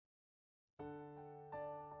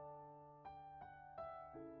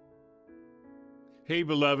Hey,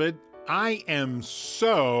 beloved, I am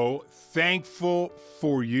so thankful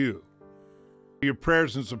for you. Your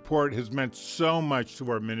prayers and support has meant so much to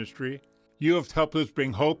our ministry. You have helped us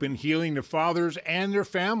bring hope and healing to fathers and their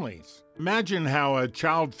families. Imagine how a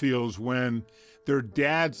child feels when their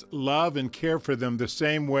dads love and care for them the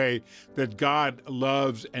same way that God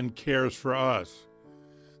loves and cares for us.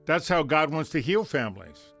 That's how God wants to heal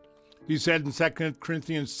families. He said in 2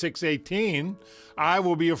 Corinthians 6:18, I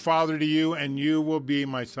will be a father to you, and you will be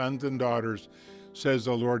my sons and daughters, says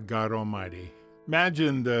the Lord God Almighty.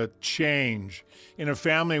 Imagine the change in a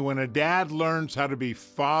family when a dad learns how to be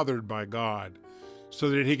fathered by God so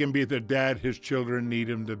that he can be the dad his children need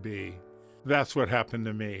him to be. That's what happened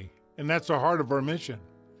to me, and that's the heart of our mission.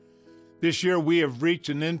 This year, we have reached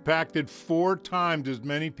and impacted 4 times as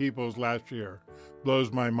many people as last year.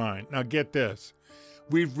 Blows my mind. Now get this.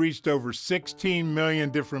 We've reached over 16 million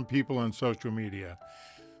different people on social media,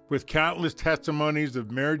 with countless testimonies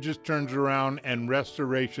of marriages turned around and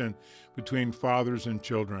restoration between fathers and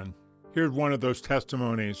children. Here's one of those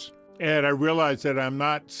testimonies. Ed, I realized that I'm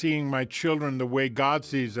not seeing my children the way God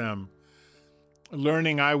sees them.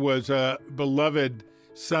 Learning I was a beloved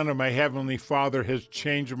son of my Heavenly Father has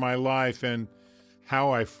changed my life and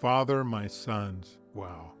how I father my sons.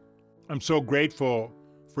 Wow. I'm so grateful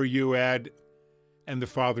for you, Ed, and the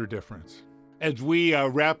father difference. As we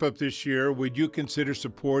wrap up this year, would you consider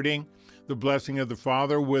supporting the blessing of the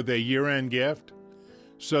Father with a year-end gift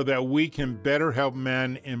so that we can better help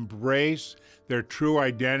men embrace their true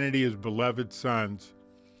identity as beloved sons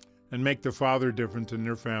and make the Father difference in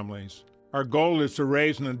their families? Our goal is to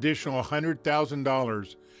raise an additional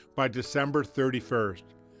 $100,000 by December 31st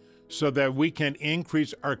so that we can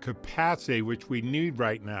increase our capacity, which we need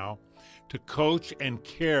right now, to coach and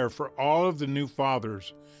care for all of the new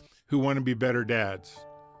fathers who want to be better dads.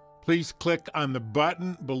 Please click on the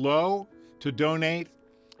button below to donate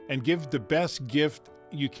and give the best gift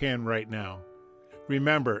you can right now.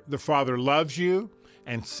 Remember, the Father loves you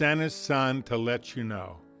and sent His Son to let you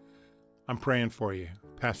know. I'm praying for you,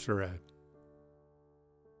 Pastor Ed.